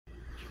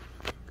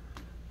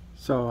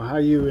So how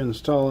you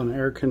install an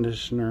air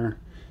conditioner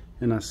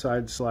in a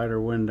side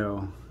slider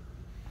window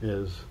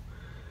is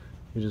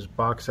you just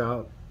box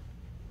out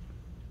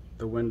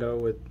the window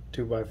with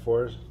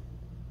 2x4s,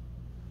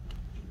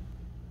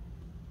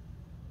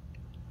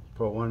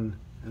 put one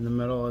in the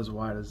middle as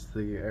wide as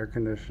the air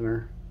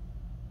conditioner.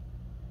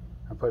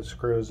 I put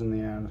screws in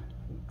the end,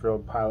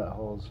 drilled pilot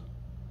holes,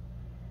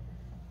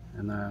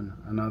 and then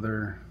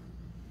another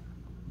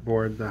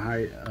board the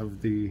height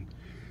of the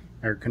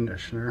air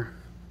conditioner.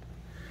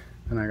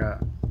 And I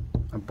got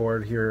a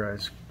board here,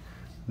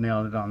 I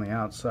nailed it on the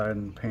outside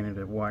and painted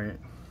it white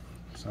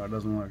so it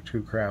doesn't look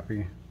too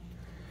crappy.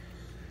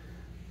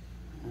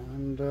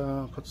 And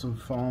put some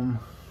foam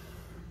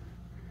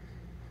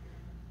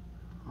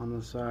on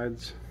the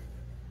sides,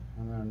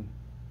 and then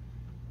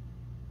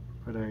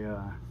put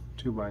a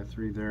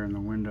 2x3 there in the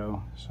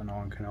window so no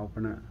one can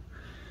open it.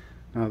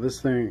 Now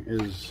this thing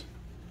is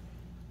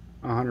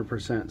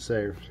 100%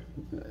 safe.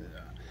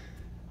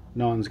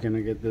 No one's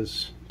gonna get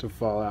this to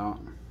fall out.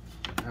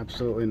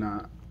 Absolutely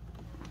not.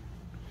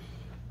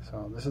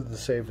 So this is the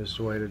safest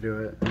way to do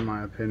it, in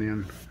my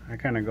opinion. I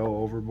kind of go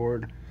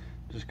overboard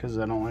just because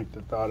I don't like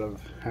the thought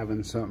of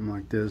having something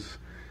like this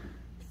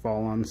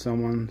fall on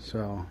someone.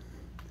 So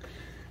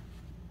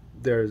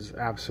there's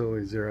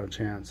absolutely zero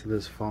chance of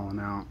this falling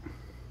out.